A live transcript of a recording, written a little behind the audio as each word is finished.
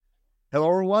Hello,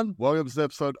 everyone. Welcome to this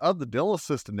episode of the Dental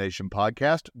Assistant Nation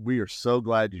podcast. We are so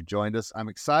glad you joined us. I'm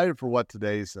excited for what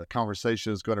today's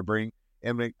conversation is going to bring,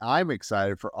 and I'm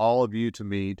excited for all of you to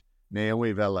meet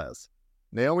Naomi Velez.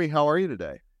 Naomi, how are you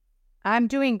today? I'm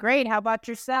doing great. How about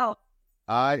yourself?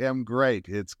 I am great.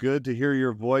 It's good to hear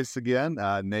your voice again.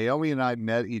 Naomi and I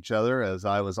met each other as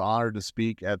I was honored to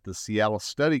speak at the Seattle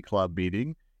Study Club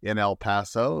meeting in El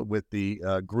Paso with the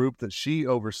group that she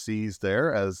oversees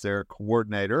there as their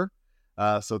coordinator.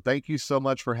 So thank you so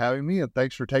much for having me, and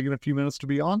thanks for taking a few minutes to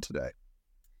be on today.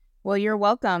 Well, you're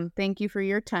welcome. Thank you for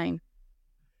your time.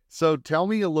 So tell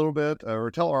me a little bit,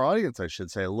 or tell our audience, I should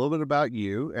say, a little bit about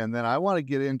you, and then I want to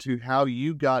get into how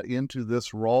you got into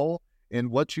this role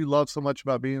and what you love so much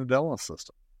about being a dental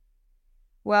assistant.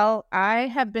 Well, I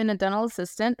have been a dental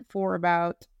assistant for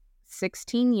about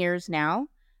 16 years now.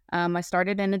 I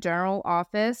started in a general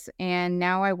office, and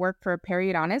now I work for a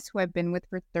periodontist who I've been with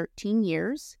for 13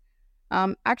 years.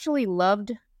 Actually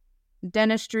loved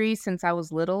dentistry since I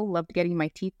was little, loved getting my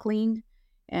teeth cleaned.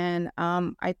 And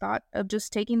I thought of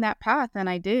just taking that path, and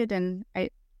I did. And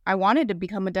I wanted to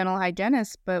become a dental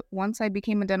hygienist, but once I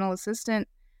became a dental assistant,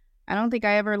 I don't think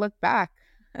I ever looked back.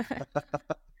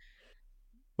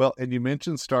 Well, and you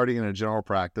mentioned starting in a general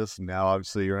practice. Now,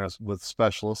 obviously, you're with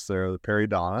specialists there, the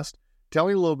periodontist. Tell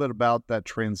me a little bit about that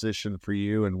transition for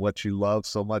you and what you love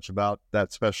so much about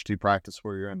that specialty practice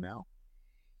where you're in now.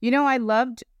 You know, I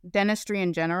loved dentistry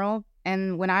in general.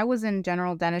 And when I was in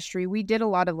general dentistry, we did a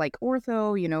lot of like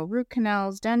ortho, root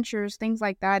canals, dentures, things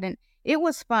like that. And it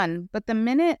was fun. But the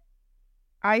minute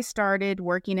I started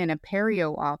working in a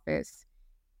perio office,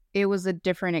 it was a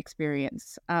different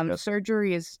experience. Yes.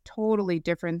 Surgery is totally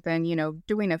different than,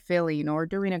 doing a filling or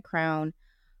doing a crown.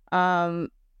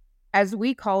 As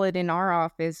we call it in our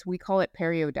office, we call it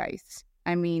periodice.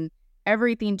 I mean,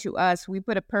 everything to us, we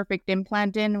put a perfect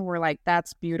implant in, and we're like,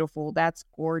 that's beautiful, that's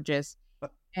gorgeous.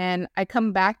 And I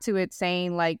come back to it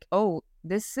saying like, oh,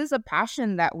 this is a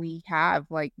passion that we have.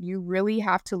 Like, you really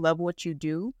have to love what you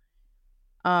do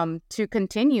to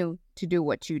continue to do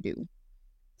what you do.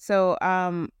 So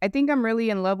I think I'm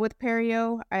really in love with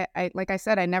perio. I like I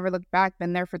said, I never looked back,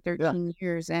 been there for 13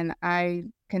 years, and I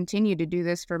continue to do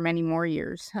this for many more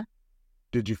years.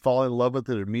 Did you fall in love with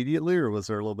it immediately, or was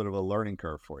there a little bit of a learning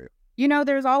curve for you?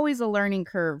 There's always a learning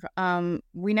curve.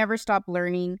 We never stop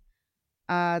learning.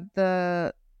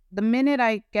 The minute,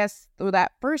 I guess,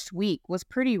 that first week was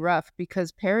pretty rough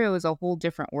because perio is a whole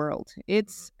different world.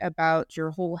 It's about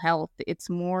your whole health. It's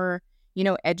more,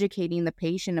 educating the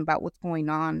patient about what's going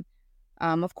on.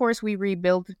 Of course, we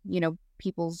rebuild,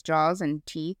 people's jaws and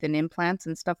teeth and implants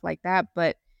and stuff like that.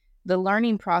 But the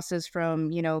learning process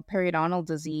from, periodontal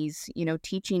disease,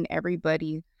 teaching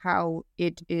everybody how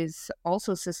it is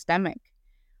also systemic.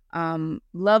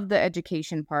 Love the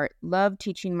education part, love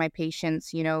teaching my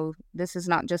patients, this is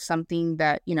not just something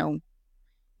that,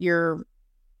 you're,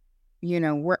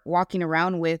 walking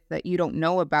around with that you don't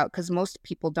know about, because most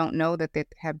people don't know that they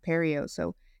have perio.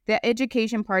 So the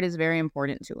education part is very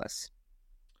important to us.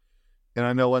 And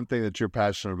I know one thing that you're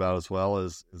passionate about as well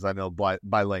is I know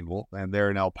bilingual, and there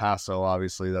in El Paso,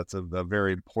 obviously that's a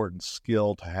very important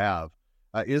skill to have.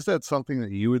 Is that something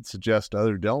that you would suggest to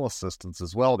other dental assistants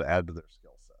as well to add to their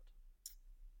skill set?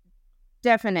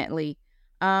 Definitely.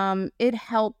 It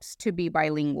helps to be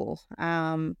bilingual.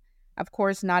 Of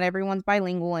course, not everyone's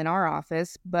bilingual in our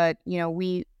office, but,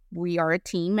 we are a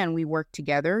team and we work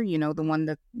together. The one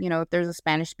that, if there's a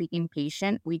Spanish-speaking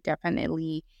patient, we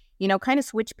definitely, kind of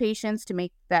switch patients to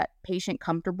make that patient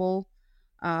comfortable.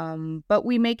 But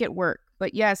we make it work.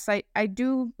 But yes, I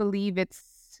do believe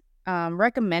it's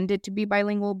recommended to be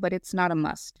bilingual, but it's not a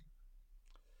must.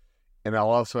 And I'll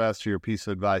also ask you your piece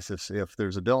of advice if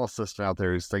there's a dental assistant out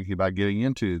there who's thinking about getting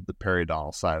into the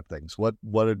periodontal side of things.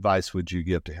 What advice would you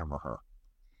give to him or her?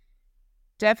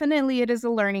 Definitely, it is a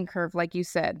learning curve, like you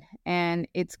said, and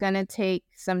it's going to take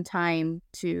some time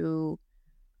to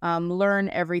learn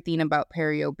everything about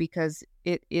perio because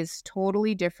it is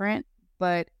totally different.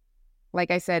 But like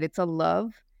I said, it's a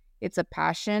love, it's a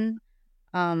passion,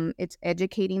 it's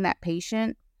educating that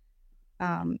patient.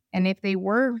 And if they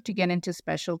were to get into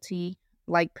specialty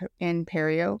like in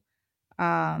perio,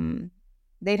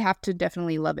 they'd have to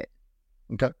definitely love it.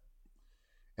 Okay.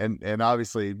 And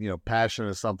obviously, passion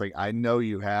is something I know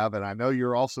you have, and I know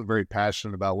you're also very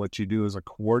passionate about what you do as a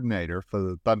coordinator for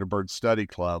the Thunderbird Study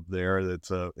Club there.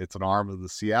 It's an arm of the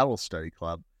Seattle Study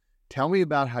Club. Tell me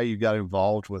about how you got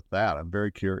involved with that. I'm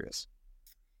very curious.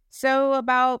 So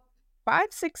about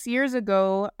 5-6 years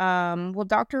ago,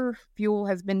 Dr. Fuel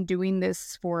has been doing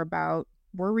this for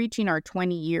we're reaching our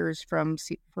 20 years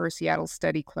for Seattle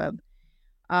Study Club.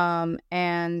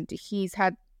 And he's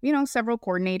had several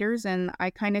coordinators, and I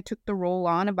kind of took the role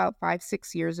on about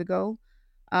 5-6 years ago.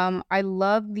 I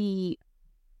love the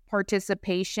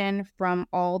participation from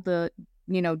all the,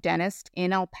 dentists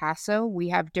in El Paso. We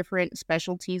have different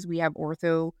specialties. We have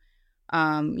ortho,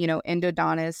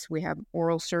 endodontists, we have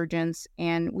oral surgeons,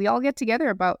 and we all get together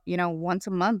about, once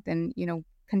a month. And,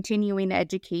 continuing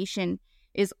education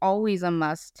is always a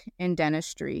must in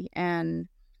dentistry. And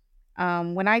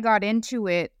when I got into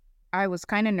it, I was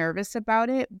kind of nervous about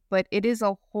it, but it is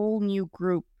a whole new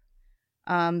group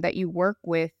that you work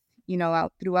with,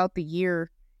 out throughout the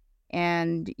year,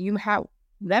 and you have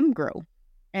them grow,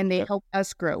 and they help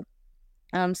us grow.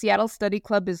 Seattle Study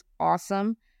Club is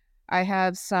awesome. I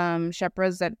have some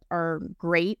Shepras that are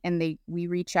great, and we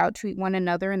reach out to one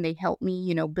another, and they help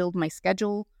me, build my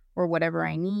schedule or whatever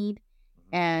I need.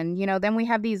 And, then we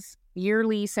have these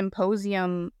yearly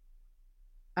symposium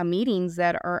meetings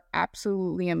that are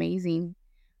absolutely amazing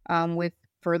with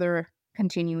further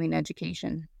continuing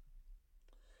education.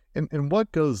 And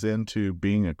what goes into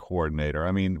being a coordinator?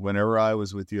 I mean, whenever I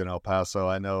was with you in El Paso,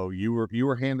 I know you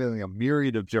were handling a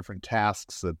myriad of different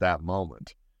tasks at that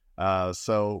moment.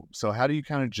 So how do you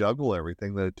kind of juggle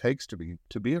everything that it takes to be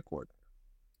a coordinator?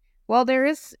 Well,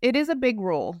 it is a big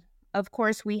role. Of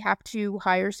course, we have to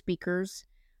hire speakers.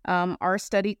 Our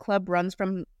study club runs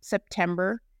from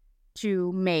September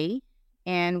to May,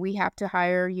 and we have to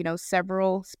hire,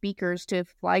 several speakers to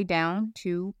fly down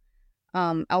to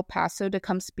El Paso to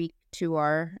come speak to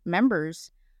our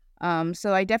members.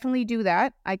 So I definitely do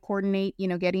that. I coordinate,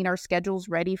 getting our schedules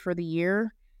ready for the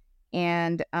year,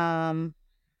 and hire,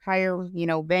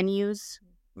 venues,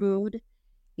 food,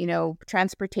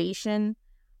 transportation.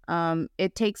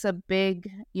 It takes a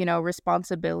big,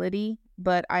 responsibility,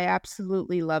 but I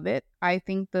absolutely love it. I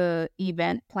think the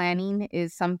event planning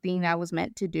is something I was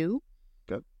meant to do.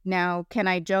 Good. Now, can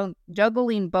I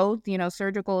juggling both,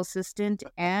 surgical assistant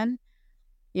and,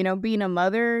 being a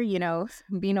mother,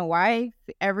 being a wife,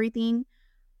 everything?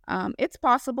 It's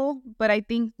possible, but I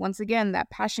think once again, that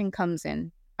passion comes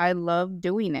in. I love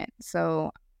doing it.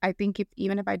 So I think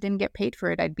even if I didn't get paid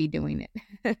for it, I'd be doing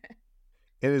it.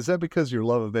 And is that because your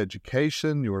love of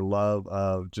education, your love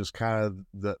of just kind of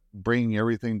the bringing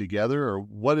everything together, or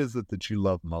what is it that you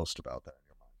love most about that in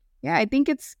your mind? Yeah, I think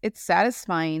it's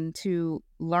satisfying to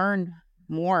learn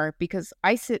more, because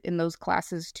I sit in those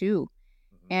classes too.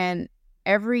 Mm-hmm. And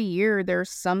every year there's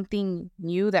something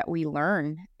new that we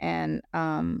learn, and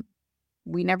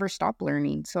we never stop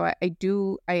learning. So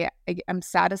I'm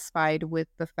satisfied with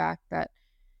the fact that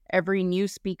every new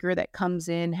speaker that comes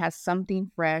in has something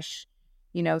fresh,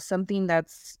 something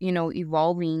that's,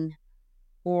 evolving,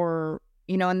 or,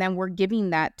 and then we're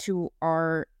giving that to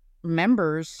our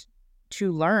members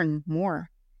to learn more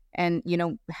and,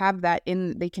 have that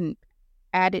they can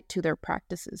add it to their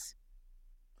practices.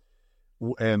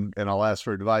 And I'll ask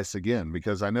for advice again,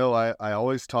 because I know I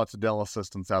always talk to dental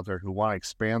assistants out there who want to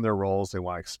expand their roles. They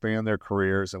want to expand their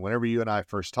careers. And whenever you and I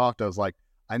first talked, I was like,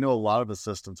 I know a lot of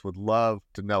assistants would love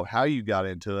to know how you got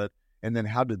into it. And then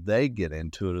how did they get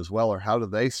into it as well? Or how do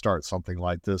they start something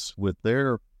like this with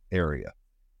their area?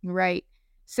 Right.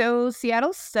 So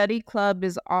Seattle Study Club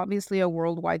is obviously a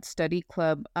worldwide study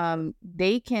club.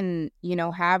 They can,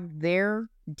 have their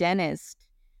dentist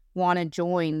want to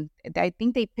join. I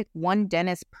think they pick one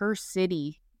dentist per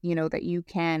city, that you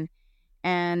can.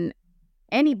 And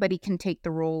anybody can take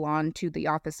the role on, to the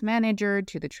office manager,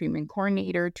 to the treatment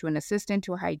coordinator, to an assistant,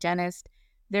 to a hygienist.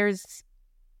 There's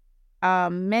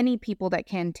many people that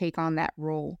can take on that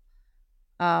role.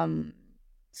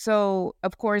 So,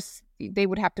 of course, they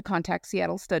would have to contact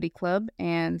Seattle Study Club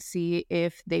and see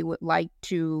if they would like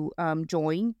to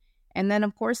join. And then,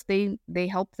 of course, they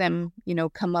help them,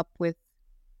 come up with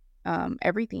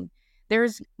everything.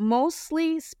 There's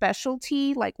mostly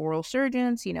specialty like oral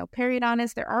surgeons,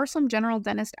 periodontists. There are some general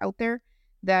dentists out there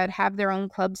that have their own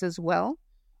clubs as well.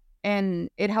 And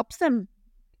it helps them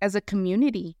as a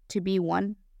community to be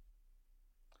one.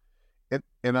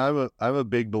 And I'm a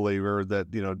big believer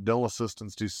that, dental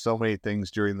assistants do so many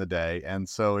things during the day. And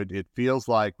so it feels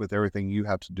like with everything you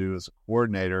have to do as a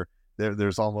coordinator,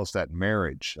 there's almost that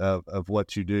marriage of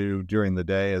what you do during the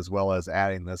day, as well as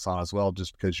adding this on as well,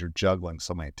 just because you're juggling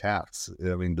so many tasks.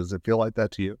 I mean, does it feel like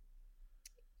that to you?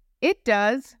 It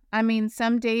does. I mean,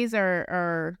 some days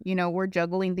are, we're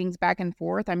juggling things back and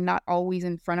forth. I'm not always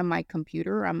in front of my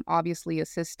computer. I'm obviously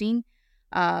assisting.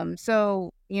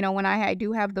 So, when I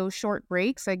do have those short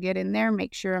breaks, I get in there,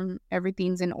 make sure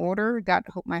everything's in order. Got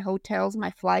my hotels, my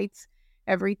flights,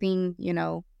 everything,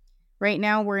 Right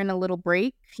now we're in a little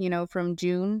break, from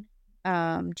June,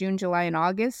 July, and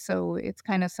August. So it's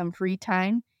kind of some free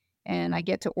time. and I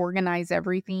get to organize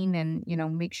everything and,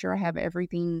 make sure I have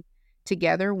everything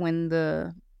together when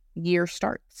the year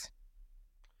starts.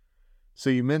 So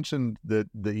you mentioned that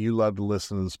you love to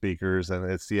listen to the speakers, and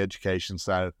it's the education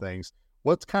side of things.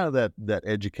 What's kind of that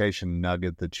education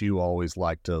nugget that you always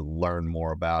like to learn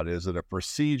more about? Is it a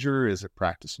procedure? Is it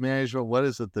practice management? What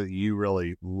is it that you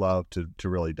really love to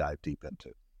really dive deep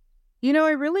into?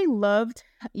 I really loved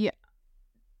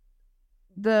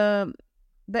the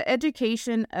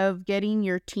education of getting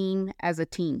your team as a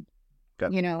team.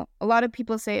 Okay. A lot of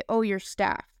people say, oh, you're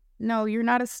staff. No, you're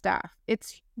not a staff.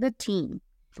 It's the team.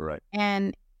 Right.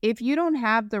 And if you don't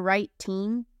have the right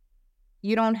team,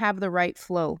 you don't have the right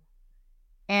flow.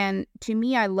 And to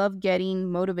me, I love getting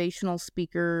motivational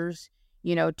speakers,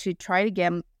 to try to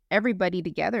get everybody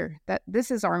together. That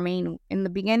this is our main, in the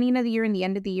beginning of the year and the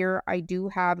end of the year, I do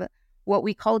have what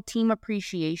we call team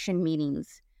appreciation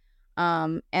meetings.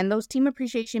 And those team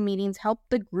appreciation meetings help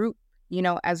the group,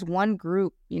 as one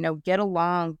group, get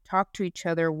along, talk to each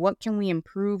other. What can we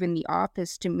improve in the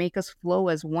office to make us flow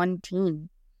as one team?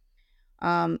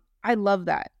 I love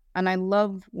that. And I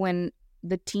love when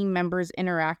the team members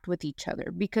interact with each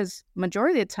other, because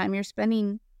majority of the time you're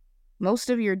spending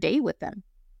most of your day with them.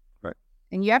 Right.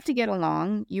 And you have to get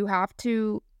along. You have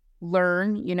to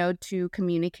learn, to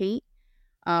communicate,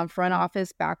 front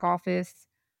office, back office.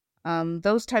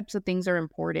 Those types of things are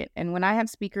important. And when I have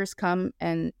speakers come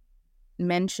and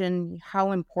mention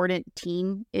how important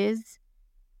team is,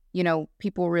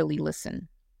 people really listen.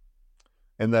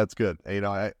 And that's good.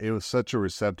 It was such a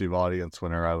receptive audience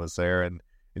whenever I was there, and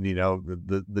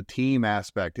the team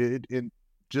aspect. It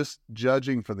just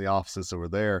judging from the offices that were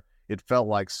there, it felt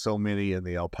like so many in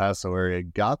the El Paso area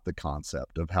got the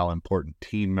concept of how important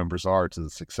team members are to the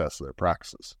success of their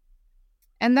practices.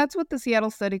 And that's what the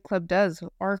Seattle Study Club does.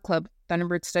 Our club,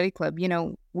 Thunderbird Study Club,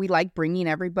 we like bringing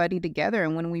everybody together.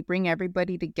 And when we bring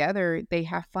everybody together, they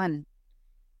have fun.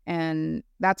 And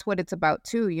that's what it's about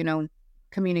too,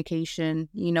 communication,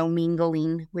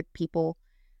 mingling with people,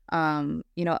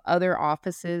 other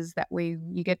offices. That way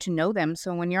you get to know them.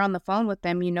 So when you're on the phone with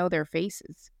them, you know their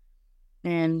faces.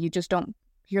 And you just don't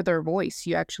hear their voice.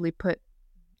 You actually put,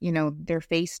 their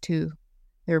face to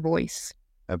their voice.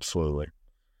 Absolutely.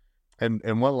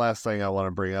 And one last thing I want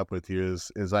to bring up with you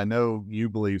is I know you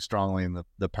believe strongly in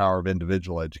the power of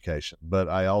individual education, but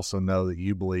I also know that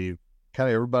you believe kind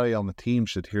of everybody on the team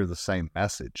should hear the same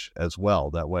message as well.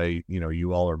 That way,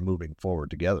 you all are moving forward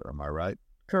together. Am I right?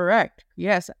 Correct.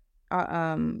 Yes.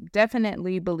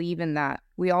 Definitely believe in that.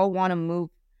 We all want to move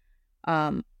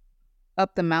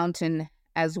up the mountain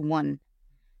as one.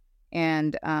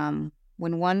 And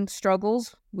when one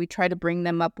struggles, we try to bring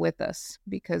them up with us,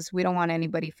 because we don't want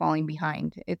anybody falling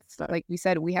behind. It's like we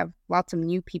said, we have lots of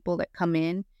new people that come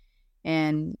in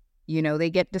and, they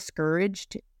get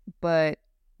discouraged, but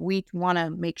we want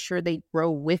to make sure they grow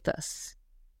with us.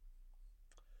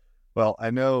 Well,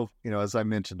 I know, as I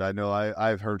mentioned,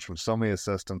 I've heard from so many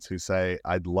assistants who say,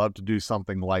 I'd love to do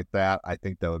something like that. I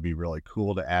think that would be really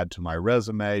cool to add to my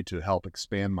resume to help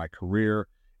expand my career.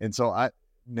 And so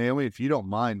Naomi, if you don't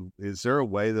mind, is there a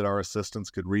way that our assistants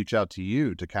could reach out to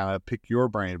you to kind of pick your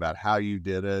brain about how you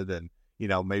did it and,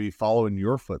 maybe follow in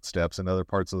your footsteps in other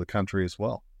parts of the country as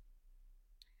well?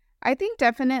 I think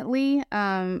definitely,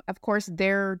 of course,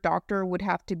 their doctor would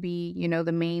have to be,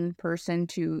 the main person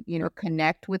to,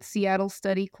 connect with Seattle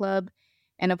Study Club.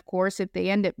 And of course, if they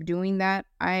end up doing that,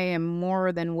 I am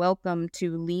more than welcome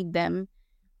to lead them,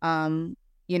 in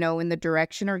the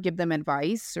direction or give them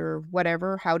advice or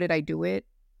whatever. How did I do it?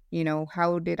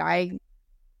 How did I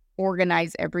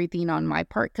organize everything on my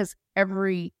part? Because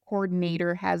every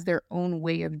coordinator has their own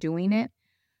way of doing it.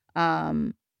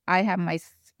 I have my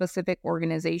specific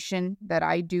organization that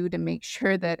I do to make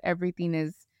sure that everything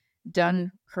is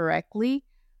done correctly.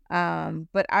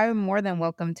 But I'm more than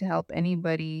welcome to help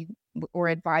anybody or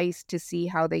advice to see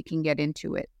how they can get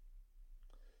into it.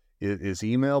 Is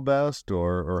email best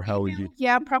or how would you?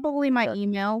 Yeah, probably my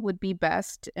email would be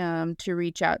best to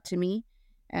reach out to me,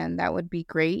 and that would be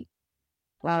great.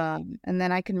 And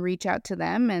then I can reach out to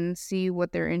them and see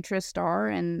what their interests are.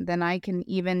 And then I can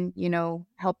even,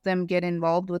 help them get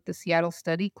involved with the Seattle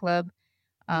Study Club.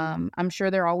 I'm sure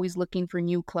they're always looking for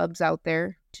new clubs out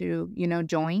there to,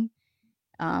 join.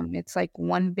 It's like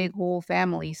one big whole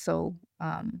family. So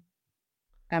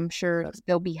I'm sure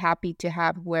they'll be happy to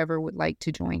have whoever would like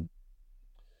to join.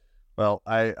 Well,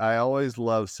 I always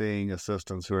love seeing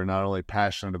assistants who are not only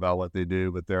passionate about what they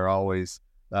do, but they're always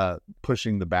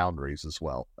pushing the boundaries as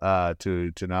well,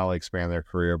 to not only expand their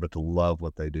career, but to love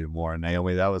what they do more. And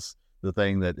Naomi, that was the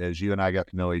thing that as you and I got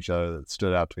to know each other that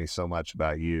stood out to me so much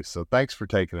about you. So thanks for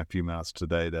taking a few minutes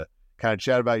today to kind of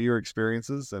chat about your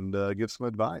experiences and give some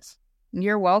advice.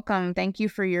 You're welcome. Thank you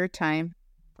for your time.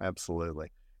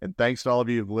 Absolutely. And thanks to all of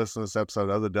you who've listened to this episode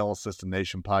of the Dental Assistant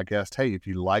Nation podcast. Hey, if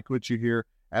you like what you hear,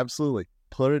 absolutely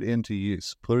put it into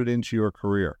use, put it into your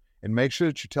career, and make sure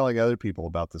that you're telling other people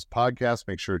about this podcast.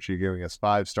 Make sure that you're giving us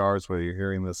 5 stars, whether you're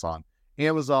hearing this on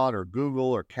Amazon or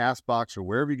Google or CastBox or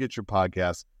wherever you get your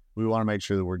podcasts. We want to make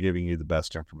sure that we're giving you the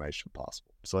best information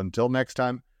possible. So until next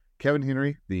time, Kevin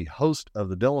Henry, the host of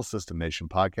the Dental Assistant Nation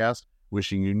podcast,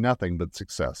 wishing you nothing but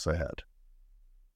success ahead.